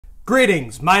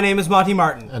Greetings, my name is Monty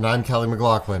Martin. And I'm Kelly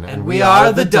McLaughlin. And we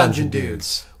are the Dungeon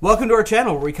Dudes. Welcome to our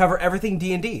channel where we cover everything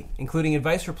D&D, including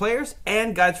advice for players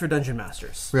and guides for Dungeon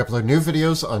Masters. We upload new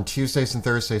videos on Tuesdays and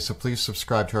Thursdays, so please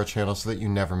subscribe to our channel so that you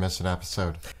never miss an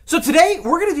episode. So today,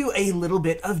 we're going to do a little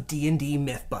bit of D&D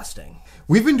myth busting.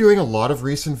 We've been doing a lot of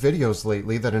recent videos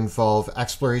lately that involve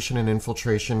exploration and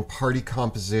infiltration, party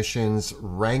compositions,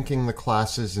 ranking the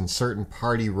classes in certain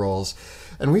party roles,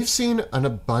 and we've seen an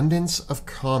abundance of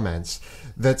comments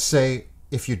that say,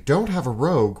 if you don't have a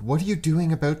rogue, what are you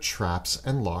doing about traps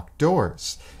and locked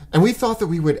doors? And we thought that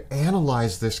we would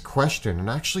analyze this question and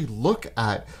actually look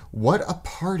at what a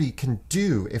party can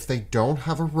do if they don't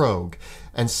have a rogue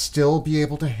and still be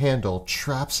able to handle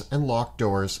traps and locked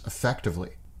doors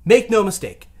effectively. Make no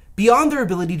mistake, beyond their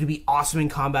ability to be awesome in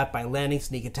combat by landing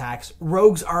sneak attacks,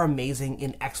 rogues are amazing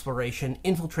in exploration,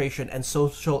 infiltration, and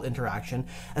social interaction,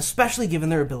 especially given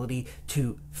their ability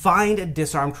to find and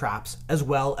disarm traps as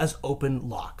well as open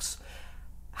locks.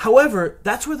 However,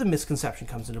 that's where the misconception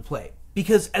comes into play,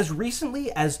 because as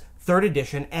recently as 3rd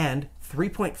edition and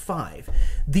 3.5,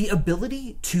 the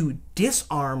ability to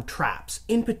disarm traps,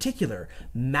 in particular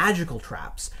magical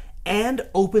traps, and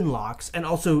open locks, and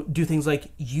also do things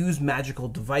like use magical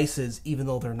devices even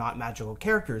though they're not magical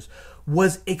characters,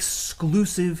 was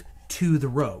exclusive to the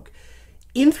rogue.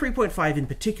 In 3.5 in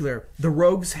particular, the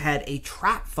rogues had a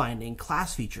trap finding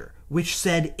class feature, which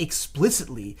said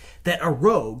explicitly that a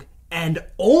rogue, and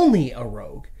only a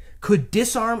rogue, could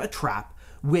disarm a trap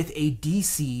with a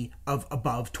DC of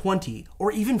above 20,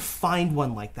 or even find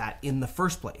one like that in the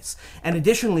first place. And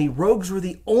additionally, rogues were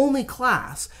the only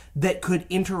class that could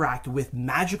interact with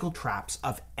magical traps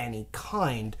of any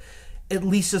kind, at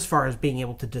least as far as being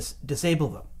able to disable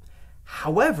them.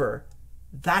 However,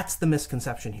 that's the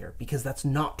misconception here, because that's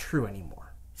not true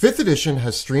anymore. 5th edition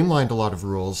has streamlined a lot of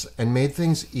rules and made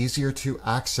things easier to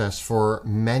access for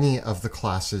many of the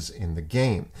classes in the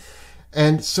game.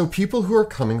 And so people who are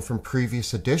coming from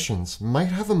previous editions might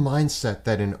have a mindset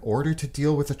that in order to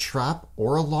deal with a trap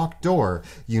or a locked door,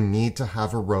 you need to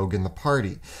have a rogue in the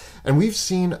party. And we've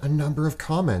seen a number of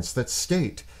comments that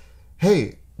state,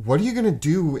 hey, what are you going to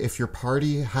do if your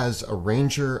party has a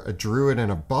ranger, a druid,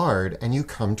 and a bard, and you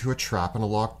come to a trap and a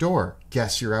locked door?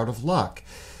 Guess you're out of luck.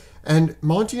 And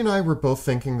Monty and I were both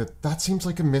thinking that that seems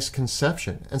like a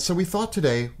misconception. And so we thought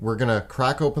today we're going to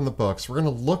crack open the books, we're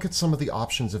going to look at some of the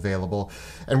options available,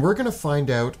 and we're going to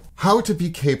find out how to be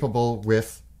capable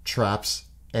with traps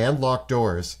and locked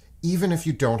doors, even if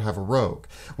you don't have a rogue,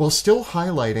 while still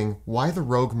highlighting why the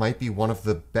rogue might be one of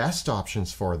the best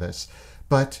options for this,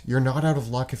 but you're not out of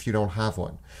luck if you don't have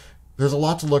one. There's a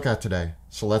lot to look at today,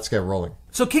 so let's get rolling.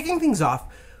 So kicking things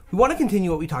off, we want to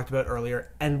continue what we talked about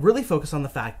earlier and really focus on the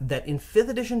fact that in 5th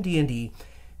edition D&D,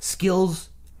 skills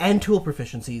and tool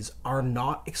proficiencies are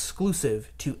not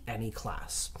exclusive to any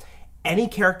class. Any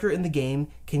character in the game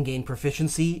can gain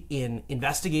proficiency in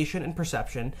investigation and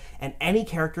perception, and any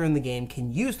character in the game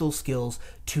can use those skills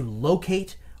to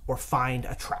locate or find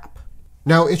a trap.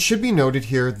 Now, it should be noted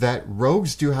here that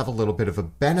rogues do have a little bit of a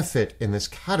benefit in this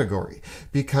category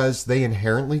because they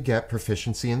inherently get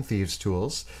proficiency in thieves'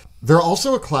 tools. They're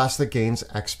also a class that gains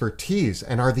expertise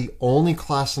and are the only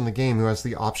class in the game who has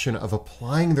the option of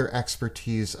applying their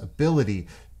expertise ability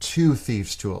to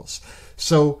thieves' tools.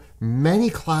 So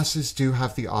many classes do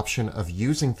have the option of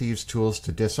using thieves' tools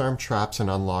to disarm traps and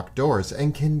unlock doors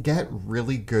and can get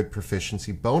really good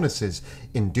proficiency bonuses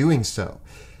in doing so.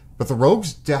 But the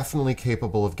rogue's definitely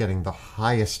capable of getting the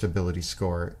highest ability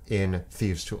score in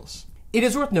thieves' tools. It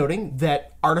is worth noting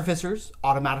that artificers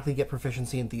automatically get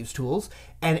proficiency in thieves' tools,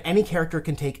 and any character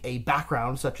can take a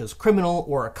background such as criminal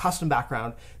or a custom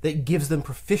background that gives them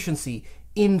proficiency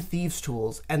in thieves'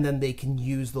 tools, and then they can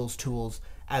use those tools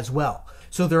as well.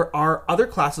 So there are other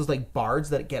classes like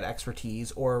bards that get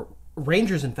expertise, or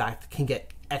rangers in fact can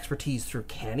get expertise through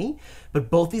canny, but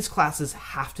both these classes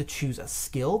have to choose a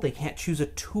skill. They can't choose a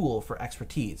tool for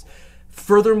expertise.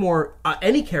 Furthermore,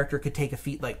 any character could take a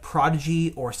feat like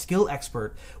Prodigy or Skill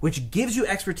Expert, which gives you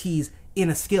expertise in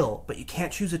a skill, but you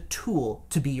can't choose a tool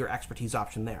to be your expertise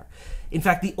option there. In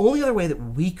fact, the only other way that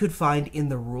we could find in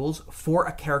the rules for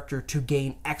a character to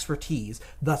gain expertise,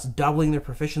 thus doubling their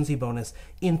proficiency bonus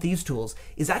in Thieves' Tools,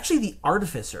 is actually the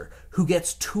Artificer, who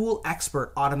gets Tool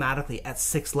Expert automatically at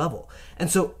 6th level.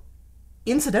 And so,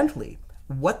 incidentally,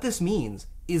 what this means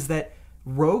is that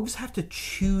rogues have to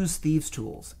choose Thieves'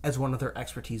 Tools as one of their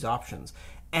expertise options,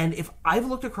 And if I've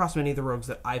looked across many of the rogues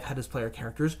that I've had as player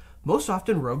characters, most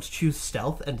often rogues choose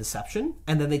stealth and deception,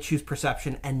 and then they choose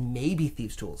perception and maybe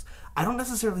thieves' tools. I don't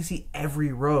necessarily see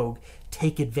every rogue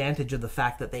take advantage of the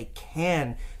fact that they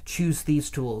can choose thieves'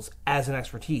 tools as an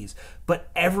expertise, but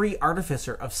every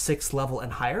artificer of 6th level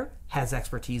and higher has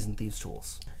expertise in thieves'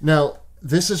 tools. Now,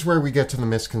 this is where we get to the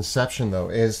misconception, though,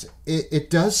 is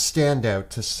it does stand out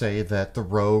to say that the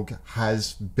rogue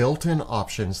has built-in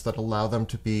options that allow them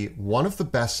to be one of the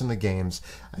best in the games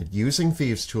at using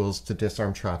thieves' tools to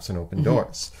disarm traps and open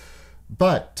doors.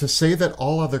 But to say that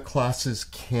all other classes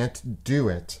can't do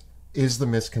it is the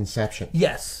misconception.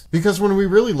 Yes. Because when we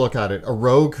really look at it, a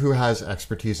rogue who has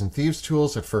expertise in thieves'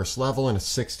 tools at 1st level and a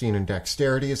 16 in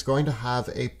dexterity is going to have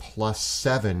a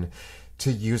 +7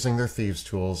 to using their thieves'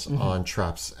 tools on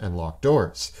traps and locked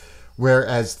doors.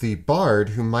 Whereas the bard,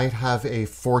 who might have a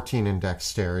 14 in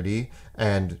dexterity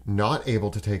and not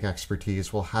able to take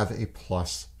expertise, will have a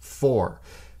 +4.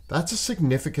 That's a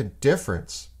significant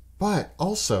difference. But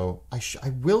also, I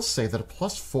will say that a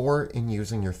 +4 in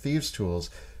using your thieves'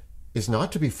 tools is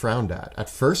not to be frowned at. At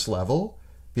 1st level,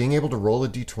 being able to roll a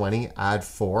d20, add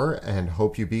 4, and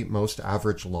hope you beat most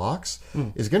average locks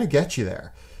is going to get you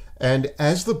there. And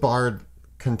as the bard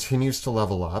continues to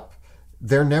level up,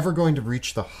 they're never going to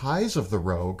reach the highs of the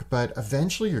rogue, but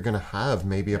eventually you're going to have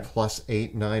maybe a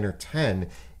 +8, 9, or 10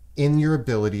 in your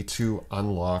ability to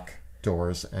unlock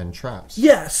doors and traps.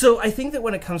 Yeah, so I think that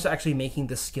when it comes to actually making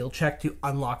the skill check to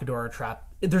unlock a door or trap,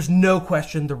 there's no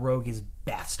question the rogue is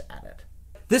best at it.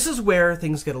 This is where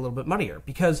things get a little bit muddier,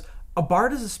 because a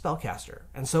bard is a spellcaster,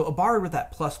 and so a bard with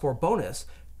that +4 bonus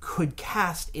could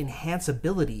cast enhance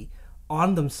ability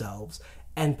on themselves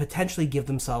and potentially give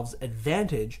themselves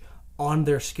advantage on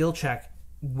their skill check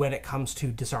when it comes to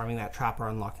disarming that trap or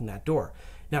unlocking that door.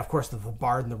 Now, of course, if the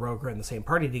bard and the rogue are in the same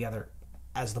party together,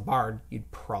 as the bard,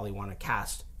 you'd probably want to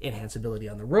cast enhance ability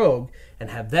on the rogue and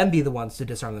have them be the ones to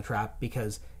disarm the trap,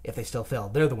 because if they still fail,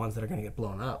 they're the ones that are going to get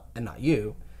blown up and not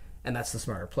you, and that's the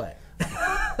smarter play.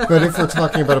 But if we're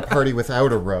talking about a party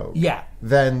without a rogue, Yeah.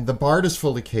 then the bard is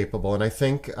fully capable, and I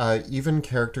think even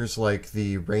characters like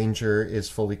the ranger is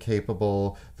fully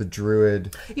capable, the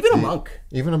druid, Even a monk.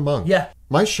 even a monk. Yeah.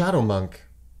 My shadow monk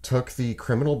took the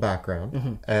criminal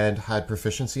background and had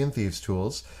proficiency in thieves'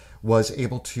 tools, was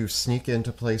able to sneak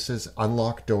into places,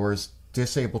 unlock doors,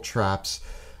 disable traps.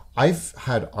 I've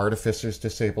had artificers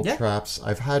disable traps.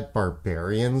 I've had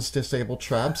barbarians disable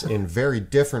traps in very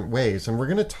different ways. And we're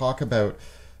going to talk about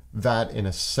that in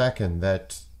a second,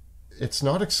 that it's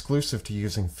not exclusive to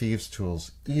using thieves'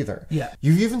 tools either. Yeah.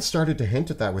 You've even started to hint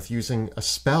at that with using a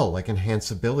spell like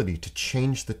Enhance Ability to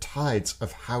change the tides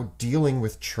of how dealing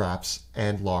with traps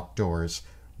and locked doors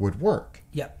would work.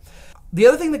 Yeah. The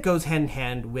other thing that goes hand in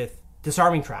hand with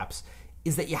disarming traps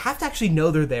is that you have to actually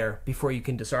know they're there before you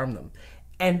can disarm them.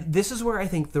 And this is where I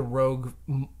think the rogue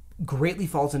greatly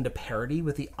falls into parity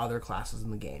with the other classes in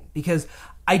the game, because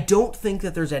I don't think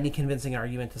that there's any convincing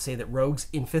argument to say that rogues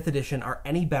in 5th edition are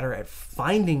any better at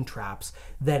finding traps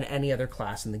than any other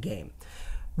class in the game.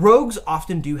 Rogues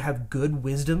often do have good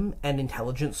wisdom and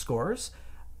intelligence scores,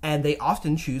 and they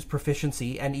often choose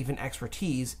proficiency and even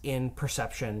expertise in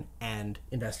perception and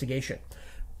investigation.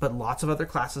 But lots of other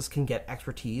classes can get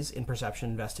expertise in perception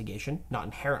and investigation. Not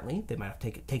inherently, they might have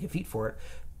to take a feat for it.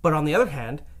 But on the other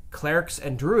hand, clerics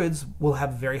and druids will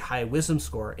have a very high wisdom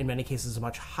score, in many cases a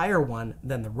much higher one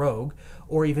than the rogue,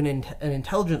 or even an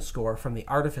intelligence score from the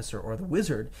artificer or the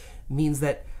wizard, means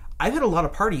that I've had a lot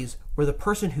of parties where the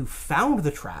person who found the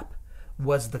trap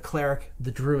was the cleric, the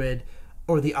druid,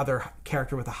 or the other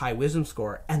character with a high wisdom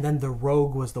score, and then the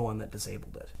rogue was the one that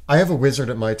disabled it. I have a wizard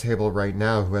at my table right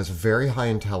now who has very high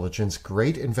intelligence,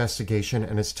 great investigation,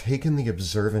 and has taken the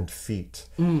observant feat.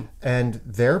 And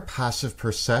their passive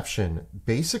perception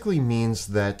basically means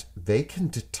that they can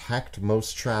detect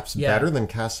most traps better than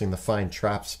casting the find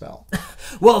trap spell.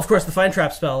 Well, of course, the find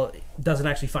trap spell doesn't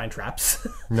actually find traps.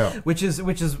 No. which is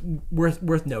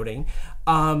worth noting.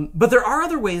 But there are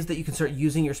other ways that you can start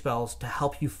using your spells to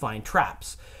help you find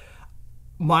traps.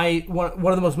 One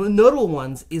of the most notable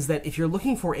ones is that if you're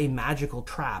looking for a magical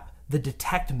trap, the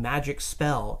detect magic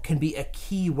spell can be a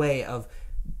key way of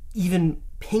even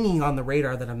pinging on the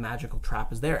radar that a magical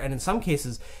trap is there. And in some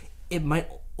cases, it might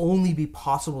only be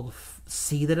possible to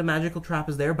see that a magical trap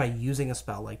is there by using a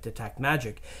spell like detect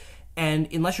magic.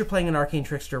 And unless you're playing an arcane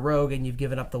trickster rogue and you've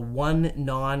given up the one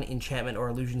non-enchantment or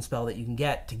illusion spell that you can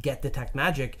get to get detect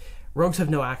magic, rogues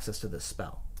have no access to this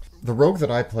spell. The rogue that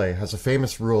I play has a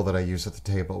famous rule that I use at the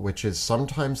table, which is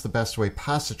sometimes the best way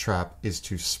past a trap is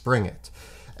to spring it.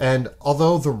 And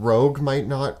although the rogue might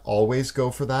not always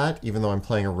go for that, even though I'm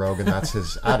playing a rogue and that's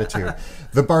his attitude,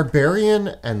 the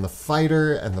barbarian and the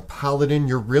fighter and the paladin,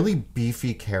 your really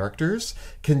beefy characters,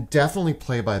 can definitely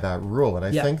play by that rule. And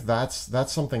I think that's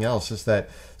something else, is that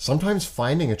sometimes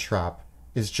finding a trap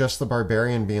is just the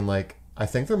barbarian being like, I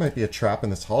think there might be a trap in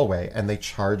this hallway, and they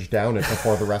charge down it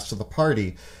before the rest of the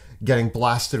party, getting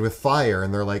blasted with fire,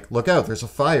 and they're like, look out, there's a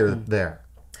fire there.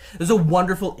 There's a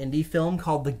wonderful indie film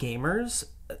called The Gamers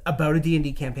about a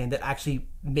D&D campaign that actually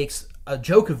makes a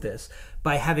joke of this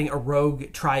by having a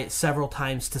rogue try several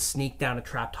times to sneak down a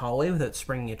trapped hallway without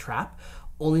springing a trap,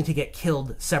 only to get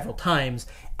killed several times,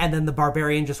 and then the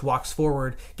barbarian just walks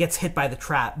forward, gets hit by the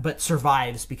trap, but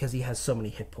survives because he has so many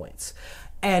hit points.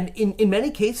 And in many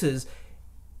cases,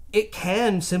 it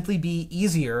can simply be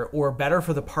easier or better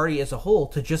for the party as a whole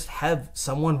to just have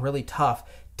someone really tough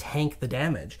tank the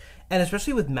damage. And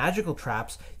especially with magical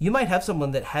traps, you might have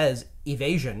someone that has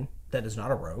evasion, that is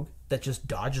not a rogue, that just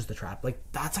dodges the trap. Like,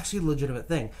 that's actually a legitimate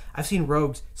thing. I've seen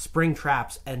rogues spring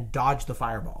traps and dodge the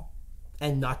fireball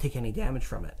and not take any damage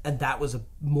from it. And that was a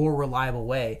more reliable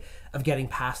way of getting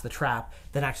past the trap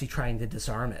than actually trying to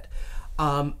disarm it.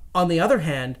 On the other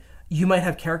hand, you might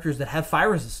have characters that have fire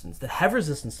resistance, that have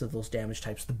resistance to those damage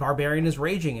types. The barbarian is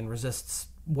raging and resists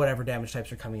whatever damage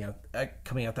types are coming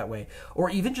out that way. Or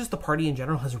even just the party in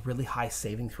general has really high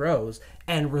saving throws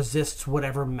and resists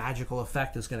whatever magical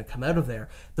effect is going to come out of there.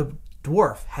 The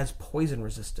dwarf has poison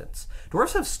resistance.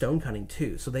 Dwarfs have stone cunning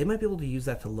too, so they might be able to use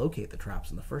that to locate the traps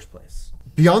in the first place.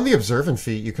 Beyond the observant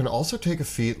feat, you can also take a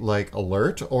feat like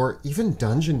Alert or even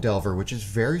Dungeon Delver, which is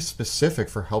very specific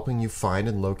for helping you find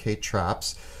and locate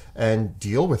traps and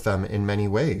deal with them in many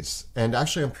ways. And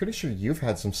actually, I'm pretty sure you've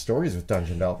had some stories with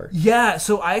Dungeon Delver. Yeah,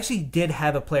 so I actually did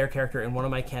have a player character in one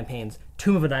of my campaigns,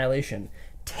 Tomb of Annihilation,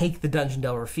 take the Dungeon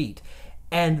Delver feat.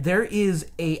 And there is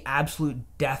a absolute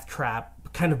death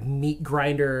trap, kind of meat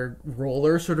grinder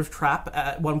roller sort of trap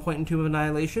at one point in Tomb of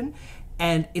Annihilation.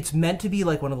 And it's meant to be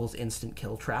like one of those instant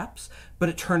kill traps. But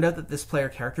it turned out that this player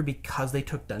character, because they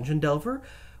took Dungeon Delver,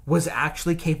 was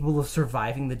actually capable of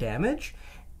surviving the damage.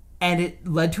 And it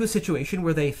led to a situation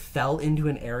where they fell into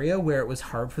an area where it was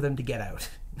hard for them to get out.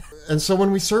 And so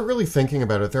when we start really thinking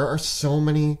about it, there are so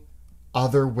many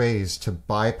other ways to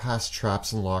bypass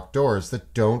traps and locked doors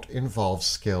that don't involve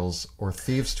skills or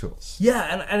thieves' tools.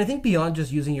 Yeah, and I think beyond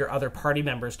just using your other party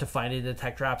members to find and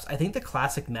detect traps, I think the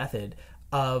classic method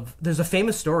of... There's a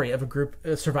famous story of a group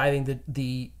surviving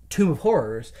the Tomb of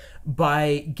Horrors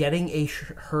by getting a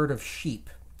herd of sheep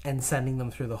and sending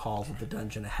them through the halls of the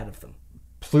dungeon ahead of them.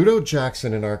 Pluto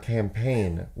Jackson in our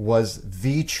campaign was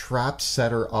the trap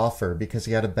setter offer because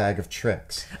he had a bag of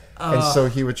tricks. And so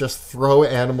he would just throw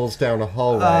animals down a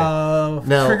hallway.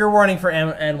 Now, trigger warning for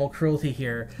animal cruelty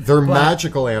here. They're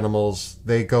magical animals.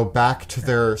 They go back to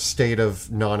their state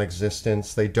of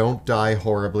non-existence. They don't die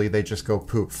horribly. They just go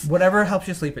poof. Whatever helps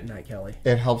you sleep at night, Kelly.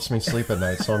 It helps me sleep at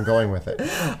night, so I'm going with it.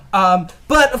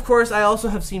 But, of course, I also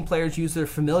have seen players use their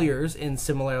familiars in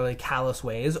similarly callous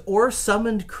ways, or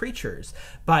summoned creatures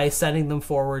by sending them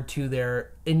forward to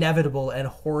their inevitable and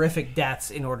horrific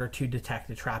deaths in order to detect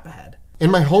a trap ahead. In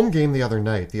my home game the other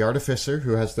night, the artificer,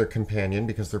 who has their companion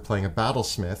because they're playing a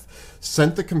battlesmith,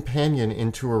 sent the companion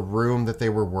into a room that they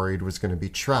were worried was going to be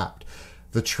trapped.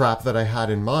 The trap that I had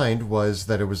in mind was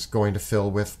that it was going to fill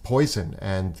with poison,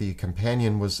 and the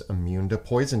companion was immune to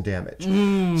poison damage.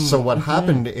 So what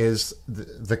happened is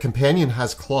the companion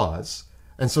has claws,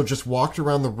 and so just walked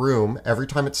around the room. Every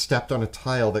time it stepped on a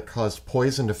tile that caused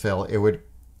poison to fill, it would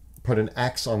put an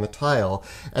X on the tile,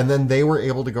 and then they were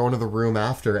able to go into the room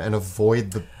after and avoid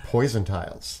the poison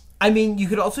tiles. I mean, you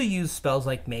could also use spells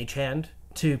like Mage Hand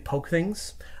to poke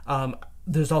things.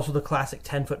 There's also the classic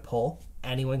 10-foot pole.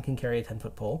 Anyone can carry a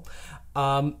 10-foot pole.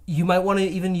 You might want to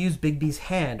even use Bigby's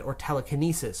Hand or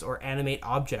Telekinesis or Animate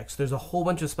Objects. There's a whole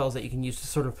bunch of spells that you can use to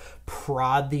sort of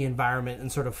prod the environment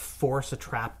and sort of force a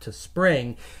trap to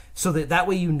spring so that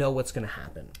way you know what's going to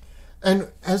happen.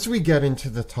 And as we get into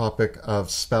the topic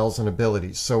of spells and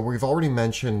abilities, so we've already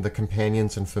mentioned the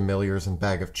companions and familiars and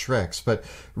bag of tricks, but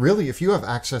really if you have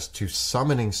access to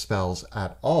summoning spells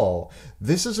at all,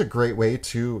 this is a great way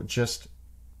to just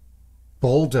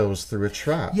bulldoze through a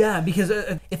trap. Yeah, because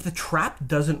if the trap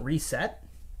doesn't reset,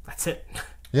 that's it.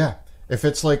 Yeah. If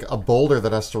it's like a boulder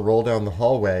that has to roll down the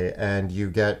hallway and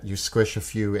you squish a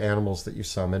few animals that you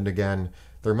summoned, again,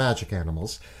 they're magic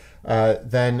animals,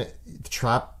 then the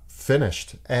trap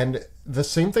finished. And the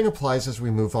same thing applies as we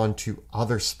move on to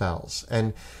other spells.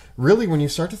 And really, when you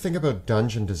start to think about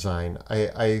dungeon design,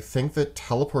 I think that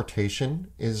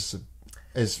teleportation is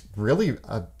really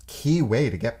a key way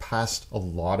to get past a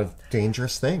lot of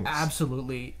dangerous things.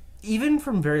 Absolutely. even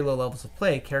from very low levels of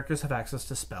play, characters have access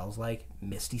to spells like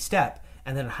Misty Step.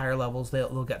 And then at higher levels,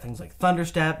 they'll get things like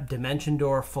Thunderstep, Dimension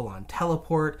Door, Full-on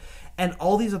Teleport, and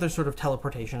all these other sort of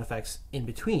teleportation effects in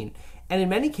between. And in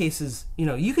many cases,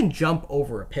 you can jump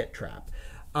over a pit trap.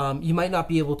 You might not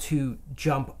be able to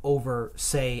jump over,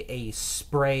 say, a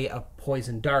spray of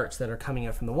poison darts that are coming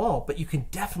out from the wall, but you can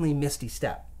definitely Misty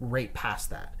Step right past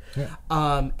that.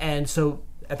 Yeah. And so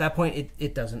at that point,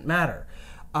 it doesn't matter.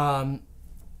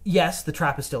 Yes, the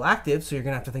trap is still active, so you're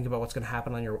going to have to think about what's going to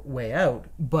happen on your way out,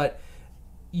 but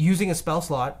using a spell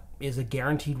slot is a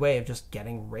guaranteed way of just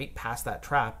getting right past that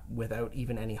trap without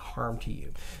even any harm to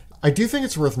you. I do think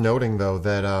it's worth noting, though,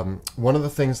 that one of the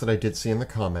things that I did see in the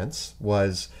comments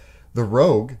was the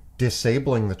rogue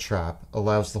disabling the trap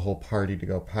allows the whole party to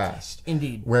go past.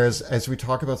 Indeed. Whereas as we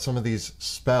talk about some of these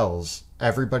spells,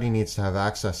 everybody needs to have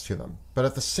access to them. But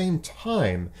at the same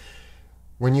time,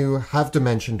 when you have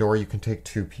Dimension Door, you can take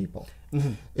 2 people.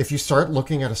 Mm-hmm. If you start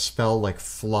looking at a spell like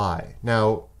Fly,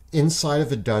 now inside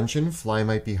of a dungeon, Fly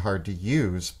might be hard to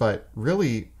use, but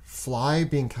really, Fly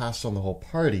being cast on the whole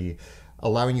party,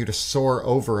 allowing you to soar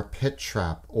over a pit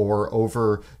trap or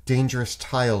over dangerous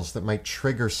tiles that might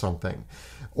trigger something.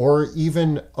 Or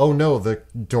even, oh no, the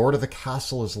door to the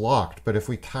castle is locked, but if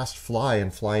we cast Fly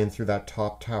and fly in through that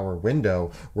top tower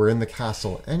window, we're in the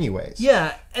castle anyways.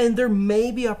 Yeah, and there may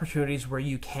be opportunities where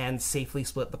you can safely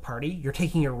split the party. You're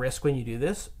taking a risk when you do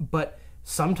this, but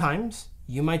sometimes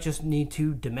you might just need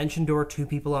to Dimension Door 2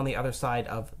 people on the other side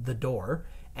of the door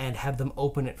and have them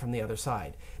open it from the other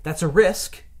side. That's a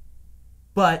risk,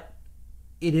 but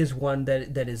it is one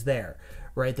that is there,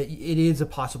 right? That it is a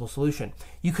possible solution.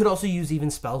 You could also use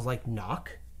even spells like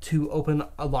Knock to open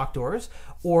locked doors,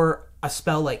 or a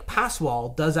spell like Pass Wall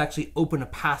does actually open a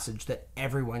passage that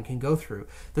everyone can go through.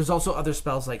 There's also other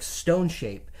spells like Stone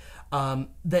Shape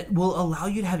that will allow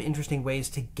you to have interesting ways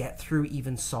to get through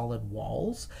even solid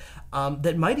walls,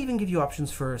 that might even give you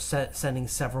options for sending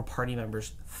several party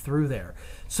members through there.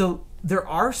 So there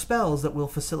are spells that will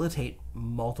facilitate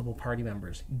multiple party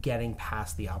members getting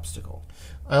past the obstacle.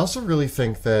 I also really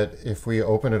think that if we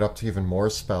open it up to even more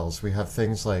spells, we have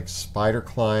things like Spider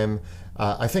Climb.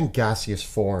 I think Gaseous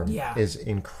Form is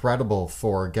incredible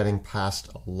for getting past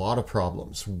a lot of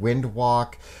problems. Wind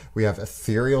Walk, we have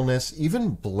Etherealness,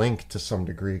 even Blink to some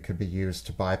degree could be used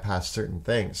to bypass certain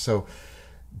things. So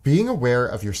being aware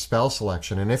of your spell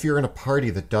selection, and if you're in a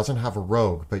party that doesn't have a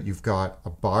rogue, but you've got a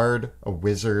bard, a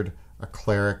wizard, a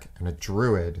cleric, and a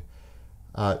druid,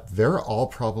 they're all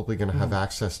probably going to have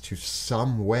access to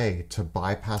some way to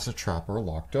bypass a trap or a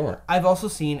locked door. I've also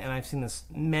seen, and I've seen this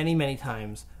many, many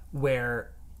times,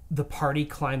 where the party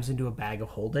climbs into a bag of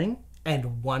holding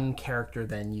and one character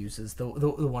then uses the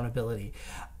one ability,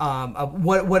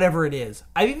 whatever it is.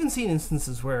 I've even seen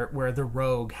instances where the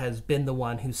rogue has been the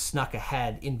one who snuck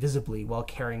ahead invisibly while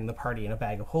carrying the party in a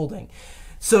bag of holding.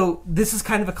 So this is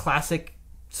kind of a classic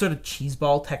sort of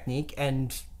cheeseball technique,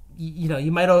 and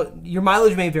your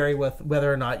mileage may vary with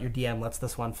whether or not your DM lets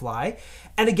this one fly.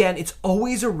 And again, it's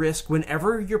always a risk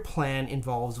whenever your plan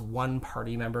involves one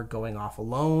party member going off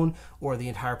alone or the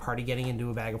entire party getting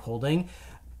into a bag of holding.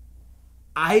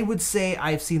 I would say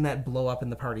I've seen that blow up in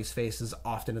the party's face as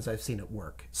often as I've seen it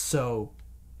work. So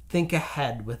think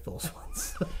ahead with those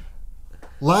ones.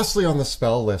 Lastly on the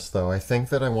spell list, though, I think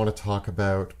that I want to talk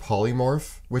about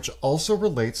Polymorph, which also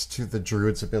relates to the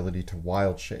druid's ability to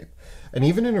wild shape. And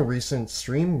even in a recent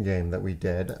stream game that we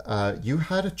did, you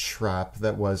had a trap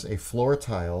that was a floor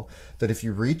tile that if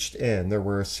you reached in, there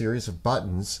were a series of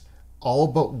buttons, all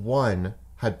but one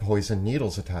had poison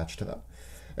needles attached to them.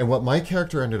 And what my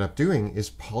character ended up doing is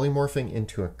polymorphing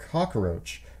into a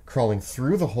cockroach, crawling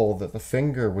through the hole that the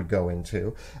finger would go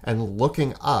into, and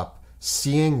looking up,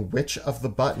 seeing which of the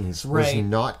buttons was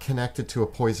not connected to a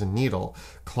poison needle,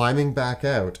 climbing back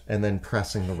out, and then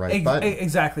pressing the right button.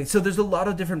 Exactly. So there's a lot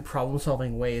of different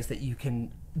problem-solving ways that you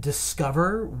can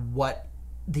discover what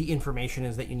the information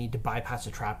is that you need to bypass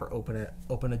a trap or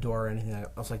open a door or anything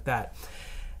else like that.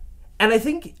 And I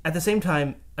think at the same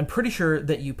time, I'm pretty sure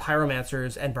that you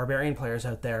pyromancers and barbarian players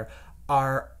out there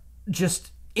are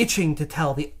just itching to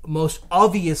tell the most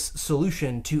obvious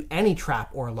solution to any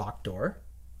trap or locked door.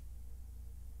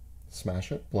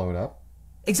 Smash it, blow it up.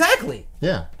 Exactly.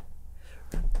 Yeah.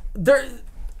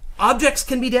 Objects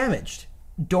can be damaged.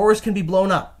 Doors can be blown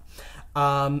up.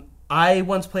 I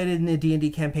once played in a D&D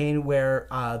campaign where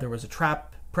there was a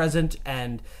trap present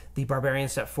and the barbarian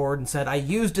stepped forward and said, "I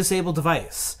use disable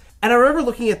device." And I remember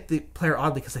looking at the player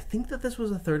oddly because I think that this was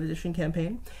a 3rd edition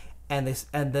campaign, and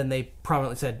then they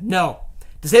prominently said, "No,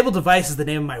 disable device is the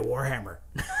name of my Warhammer."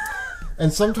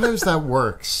 And sometimes that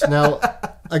works. Now,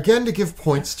 again, to give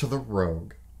points to the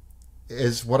rogue,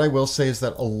 is what I will say is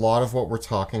that a lot of what we're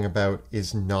talking about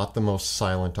is not the most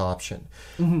silent option.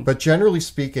 But generally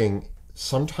speaking,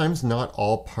 sometimes not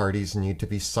all parties need to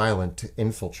be silent to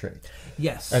infiltrate.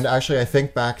 Yes. And actually, I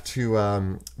think back to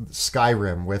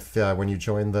Skyrim with when you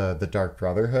join the Dark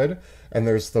Brotherhood, and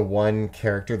there's the one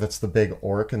character that's the big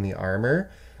orc in the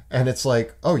armor. And it's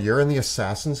like, oh, you're in the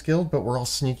Assassin's Guild, but we're all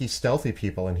sneaky, stealthy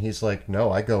people. And he's like, no,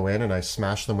 I go in and I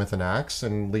smash them with an axe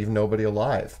and leave nobody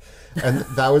alive. And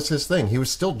that was his thing. He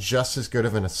was still just as good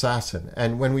of an assassin.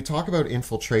 And when we talk about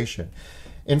infiltration,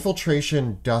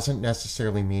 infiltration doesn't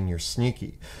necessarily mean you're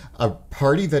sneaky. A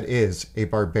party that is a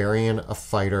barbarian, a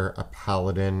fighter, a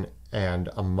paladin, and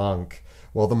a monk,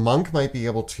 well, the monk might be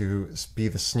able to be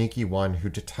the sneaky one who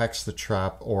detects the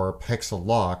trap or picks a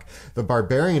lock. The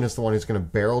barbarian is the one who's going to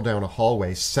barrel down a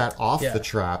hallway, set off the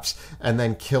traps, and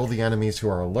then kill the enemies who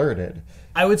are alerted.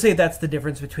 I would say that's the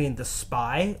difference between the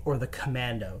spy or the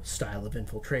commando style of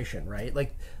infiltration, right?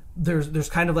 Like, there's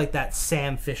kind of like that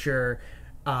Sam Fisher,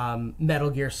 Metal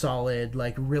Gear Solid,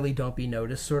 like, really don't be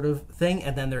noticed sort of thing.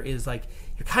 And then there is, like,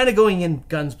 you're kind of going in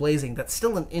guns blazing. That's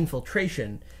still an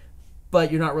infiltration, but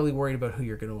you're not really worried about who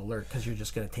you're going to alert because you're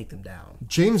just going to take them down.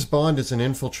 James Bond is an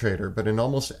infiltrator, but in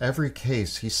almost every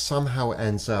case, he somehow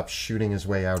ends up shooting his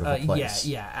way out of the place.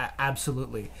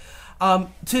 Absolutely.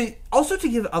 To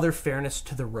give other fairness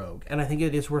to the rogue, and I think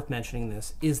it is worth mentioning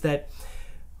this, is that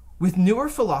with newer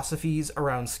philosophies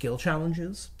around skill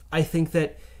challenges, I think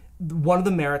that one of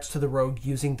the merits to the rogue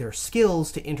using their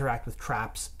skills to interact with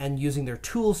traps and using their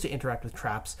tools to interact with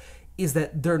traps is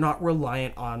that they're not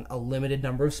reliant on a limited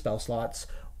number of spell slots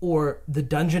or the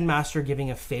dungeon master giving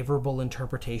a favorable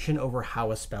interpretation over how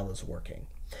a spell is working.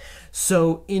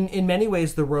 So in many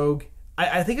ways, the rogue,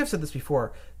 I think I've said this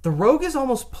before, the rogue is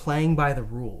almost playing by the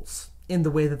rules in the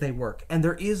way that they work. And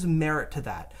there is merit to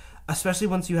that, especially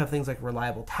once you have things like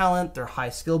reliable talent, their high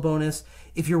skill bonus.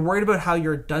 If you're worried about how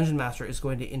your dungeon master is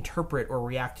going to interpret or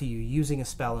react to you using a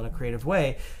spell in a creative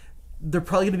way, they're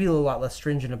probably going to be a lot less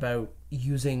stringent about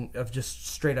just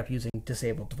straight up using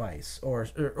disabled device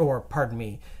or pardon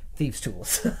me, thieves'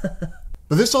 tools.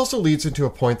 But this also leads into a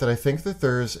point that I think that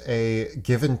there's a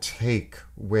give and take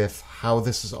with how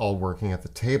this is all working at the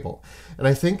table. And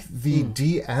I think the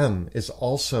DM is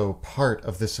also part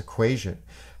of this equation.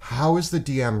 How is the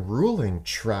DM ruling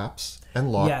traps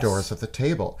and locked doors at the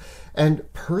table?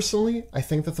 And personally, I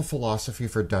think that the philosophy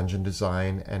for dungeon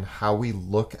design and how we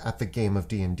look at the game of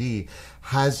D&D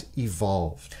has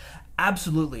evolved.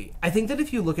 Absolutely. I think that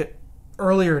if you look at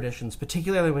earlier editions,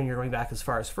 particularly when you're going back as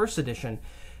far as first edition,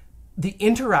 the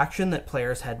interaction that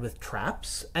players had with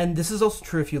traps, and this is also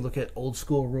true if you look at old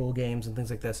school rule games and things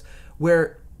like this,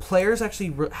 where players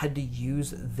actually had to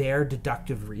use their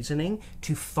deductive reasoning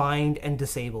to find and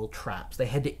disable traps. They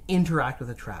had to interact with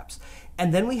the traps.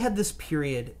 And then we had this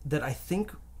period that I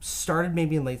think started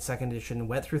maybe in late second edition,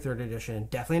 went through third edition, and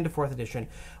definitely into fourth edition,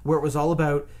 where it was all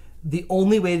about the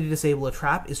only way to disable a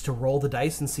trap is to roll the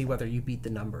dice and see whether you beat the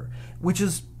number, which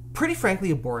is pretty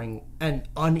frankly a boring and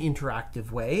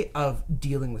uninteractive way of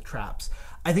dealing with traps.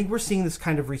 I think we're seeing this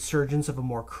kind of resurgence of a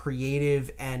more creative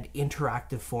and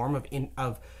interactive form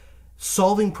of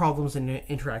solving problems and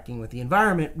interacting with the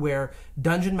environment, where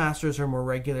dungeon masters are more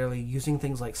regularly using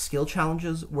things like skill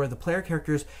challenges, where the player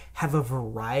characters have a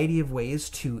variety of ways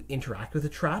to interact with a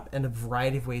trap and a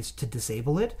variety of ways to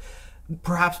disable it,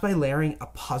 perhaps by layering a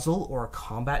puzzle or a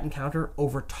combat encounter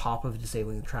over top of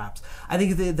disabling the traps. I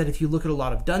think that if you look at a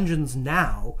lot of dungeons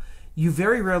now, you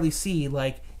very rarely see,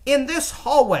 like, in this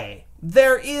hallway,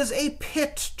 there is a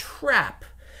pit trap.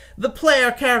 The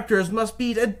player characters must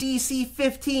beat a DC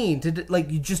 15 to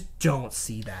you just don't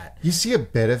see that. You see a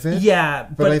bit of it. Yeah,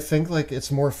 but I think like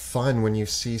it's more fun when you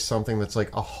see something that's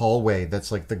like a hallway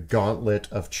that's like the gauntlet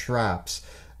of traps.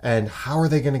 And how are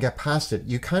they going to get past it?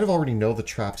 You kind of already know the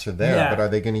traps are there, but are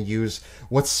they going to use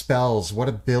what spells, what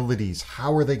abilities?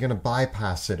 How are they going to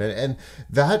bypass it? And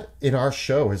that, in our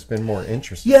show, has been more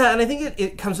interesting. Yeah, and I think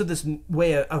it comes with this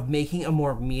way of making a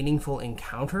more meaningful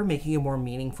encounter, making a more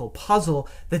meaningful puzzle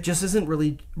that just isn't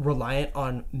really reliant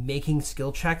on making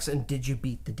skill checks and did you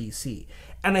beat the DC.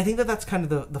 And I think that that's kind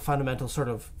of the fundamental sort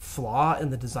of flaw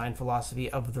in the design philosophy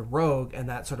of the rogue and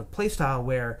that sort of playstyle,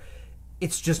 where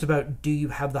it's just about, do you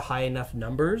have the high enough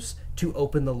numbers to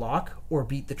open the lock or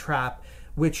beat the trap,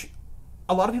 which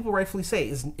a lot of people rightfully say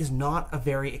is not a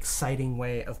very exciting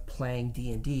way of playing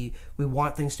D&D. We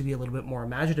want things to be a little bit more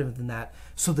imaginative than that.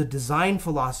 So the design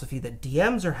philosophy that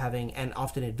DMs are having and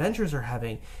often adventurers are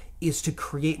having is to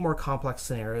create more complex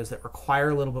scenarios that require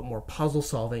a little bit more puzzle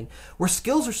solving, where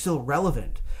skills are still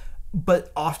relevant,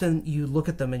 but often you look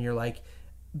at them and you're like,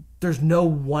 there's no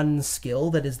one skill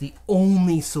that is the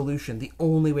only solution, the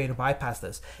only way to bypass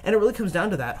this. And it really comes down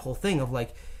to that whole thing of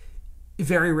like,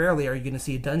 very rarely are you going to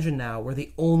see a dungeon now where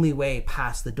the only way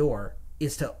past the door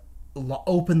is to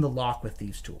open the lock with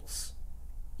thieves' tools.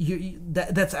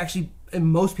 That's actually, and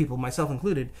most people, myself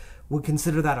included, would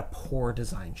consider that a poor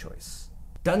design choice.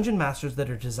 Dungeon masters that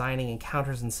are designing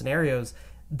encounters and scenarios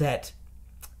that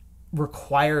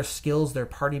require skills their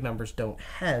party members don't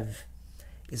have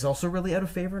is also really out of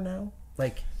favor now.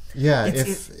 Like, yeah,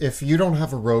 if you don't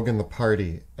have a rogue in the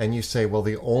party and you say, well,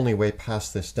 the only way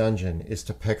past this dungeon is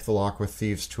to pick the lock with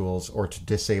thieves' tools or to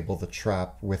disable the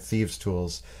trap with thieves'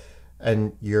 tools,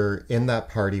 and you're in that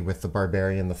party with the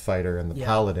barbarian, the fighter, and the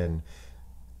paladin,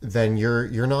 then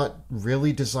you're not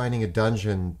really designing a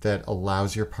dungeon that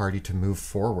allows your party to move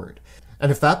forward.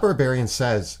 And if that barbarian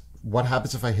says, what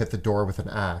happens if I hit the door with an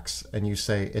axe? And you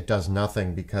say it does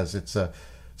nothing because it's a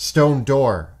stone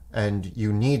door and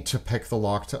you need to pick the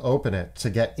lock to open it to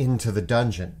get into the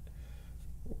dungeon.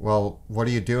 Well, what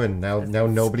are you doing? Now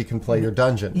nobody can play your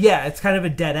dungeon. Yeah, it's kind of a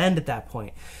dead end at that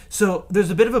point. So there's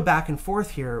a bit of a back and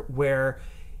forth here where,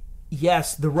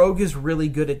 yes, the rogue is really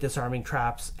good at disarming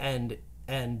traps and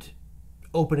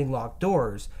opening locked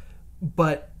doors,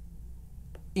 but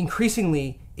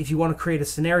increasingly, if you want to create a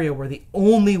scenario where the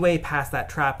only way past that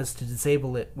trap is to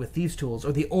disable it with thieves' tools,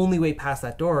 or the only way past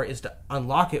that door is to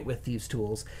unlock it with thieves'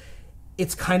 tools,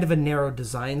 it's kind of a narrow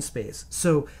design space.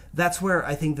 So that's where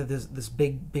I think that there's this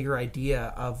bigger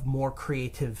idea of more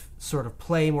creative sort of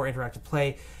play, more interactive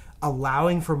play,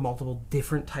 allowing for multiple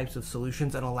different types of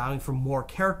solutions and allowing for more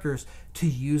characters to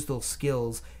use those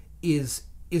skills is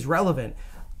relevant.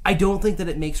 I don't think that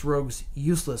it makes rogues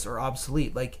useless or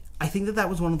obsolete. Like, I think that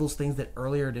was one of those things that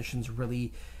earlier editions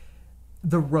really...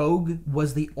 The rogue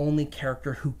was the only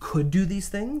character who could do these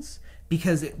things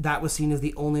because that was seen as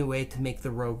the only way to make the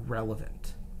rogue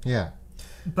relevant. Yeah.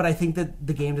 But I think that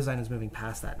the game design is moving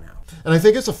past that now. And I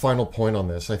think as a final point on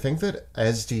this, I think that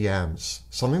as DMs,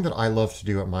 something that I love to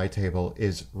do at my table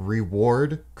is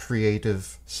reward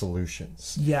creative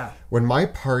solutions. Yeah. When my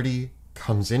party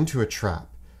comes into a trap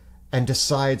and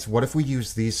decides, what if we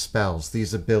use these spells,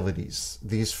 these abilities,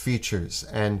 these features,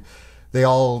 and they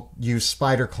all use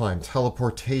spider climb,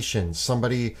 teleportation.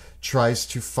 Somebody tries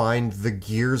to find the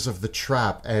gears of the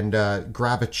trap and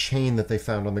grab a chain that they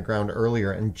found on the ground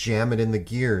earlier and jam it in the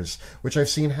gears, which I've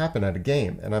seen happen at a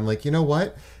game. And I'm like, you know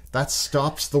what? That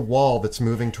stops the wall that's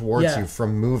moving towards you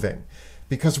from moving.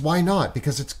 Because why not?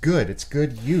 Because it's good. It's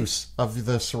good use of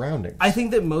the surroundings. I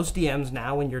think that most DMs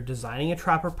now, when you're designing a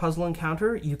trap or puzzle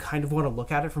encounter, you kind of want to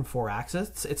look at it from 4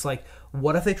 axes. It's like,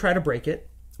 what if they try to break it?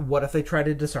 What if they try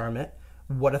to disarm it?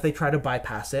 What if they try to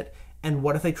bypass it? And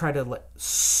what if they try to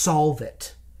solve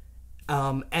it?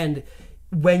 And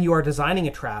when you are designing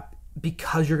a trap,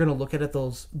 because you're going to look at it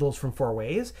those from 4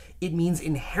 ways, it means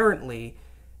inherently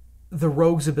the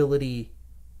rogue's ability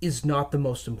is not the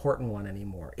most important one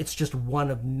anymore. It's just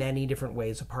one of many different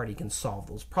ways a party can solve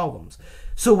those problems.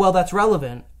 So while that's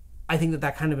relevant, I think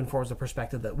that kind of informs the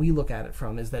perspective that we look at it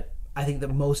from, is that I think that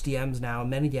most DMs now,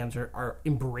 many DMs are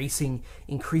embracing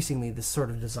increasingly this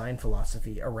sort of design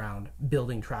philosophy around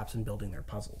building traps and building their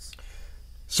puzzles.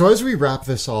 So as we wrap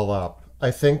this all up,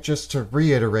 I think just to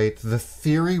reiterate, the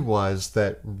theory was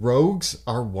that rogues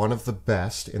are one of the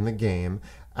best in the game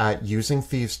at using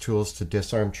thieves' tools to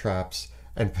disarm traps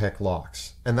and pick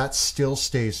locks. And that still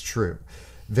stays true.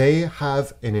 They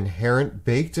have an inherent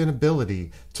baked-in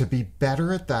ability to be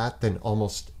better at that than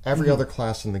almost every other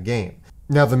class in the game.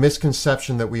 Now, the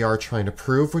misconception that we are trying to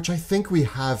prove, which I think we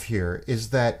have here, is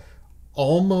that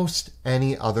almost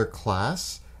any other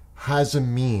class has a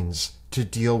means to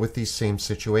deal with these same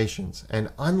situations.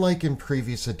 And unlike in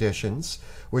previous editions,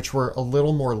 which were a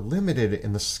little more limited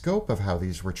in the scope of how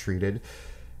these were treated,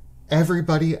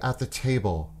 everybody at the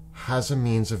table has a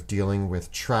means of dealing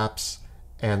with traps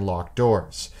and locked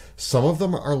doors. Some of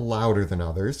them are louder than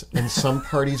others, and some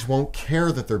parties won't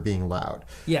care that they're being loud.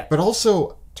 Yeah. But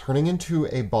also, turning into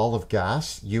a ball of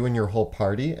gas, you and your whole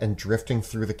party, and drifting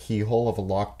through the keyhole of a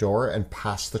locked door and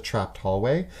past the trapped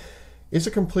hallway is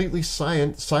a completely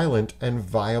silent and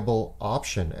viable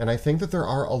option. And I think that there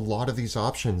are a lot of these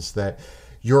options that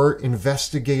your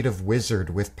investigative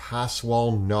wizard with pass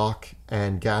wall, knock,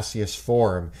 and gaseous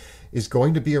form is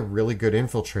going to be a really good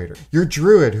infiltrator. Your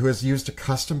druid, who has used a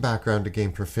custom background to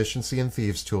gain proficiency in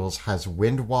thieves' tools, has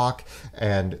wind walk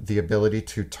and the ability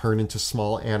to turn into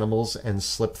small animals and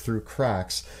slip through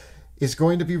cracks, is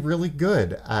going to be really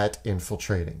good at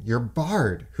infiltrating. Your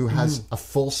bard, who has a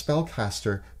full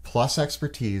spellcaster plus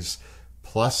expertise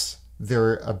plus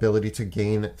their ability to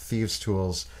gain thieves'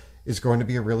 tools, is going to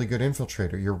be a really good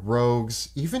infiltrator. Your rogues,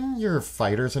 even your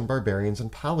fighters and barbarians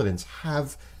and paladins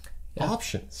have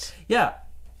options. Yeah.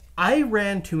 I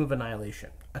ran Tomb of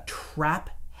Annihilation, a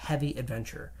trap-heavy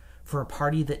adventure for a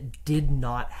party that did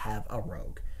not have a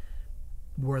rogue.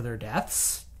 Were there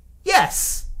deaths?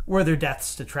 Yes. Were there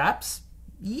deaths to traps?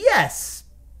 Yes.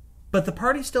 But the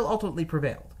party still ultimately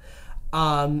prevailed.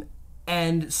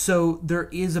 And so there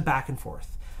is a back and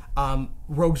forth.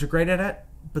 Rogues are great at it,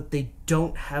 but they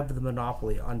don't have the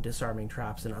monopoly on disarming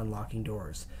traps and unlocking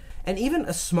doors. And even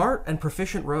a smart and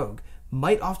proficient rogue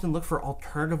might often look for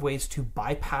alternative ways to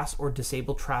bypass or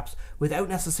disable traps without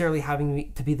necessarily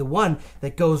having to be the one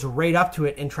that goes right up to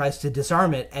it and tries to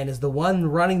disarm it and is the one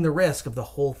running the risk of the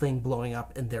whole thing blowing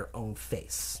up in their own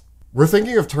face. We're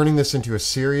thinking of turning this into a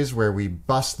series where we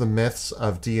bust the myths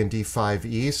of D&D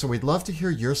 5e, so we'd love to hear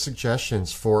your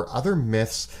suggestions for other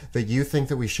myths that you think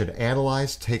that we should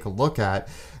analyze, take a look at,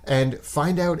 and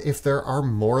find out if there are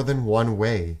more than one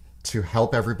way to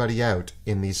help everybody out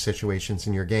in these situations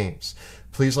in your games.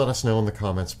 Please let us know in the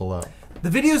comments below. The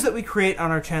videos that we create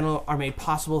on our channel are made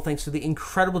possible thanks to the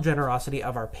incredible generosity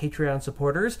of our Patreon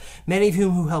supporters, many of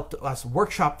whom who helped us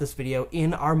workshop this video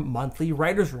in our monthly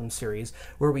Writers Room series,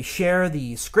 where we share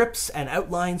the scripts and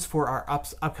outlines for our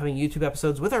upcoming YouTube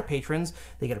episodes with our patrons.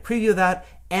 They get a preview of that,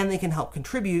 and they can help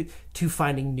contribute to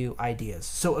finding new ideas.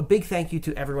 So a big thank you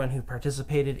to everyone who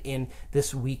participated in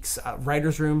this week's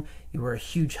Writers Room. You were a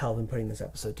huge help in putting this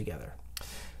episode together.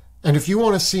 And if you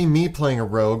want to see me playing a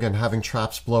rogue and having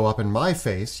traps blow up in my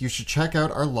face, you should check out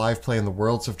our live play in the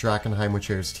Worlds of Drakkenheim, which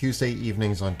airs Tuesday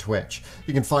evenings on Twitch.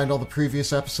 You can find all the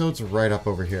previous episodes right up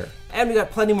over here. And we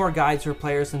got plenty more guides for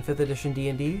players in 5th edition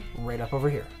D&D right up over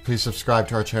here. Please subscribe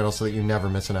to our channel so that you never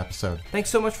miss an episode.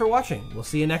 Thanks so much for watching. We'll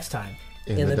see you next time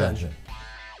in the dungeon.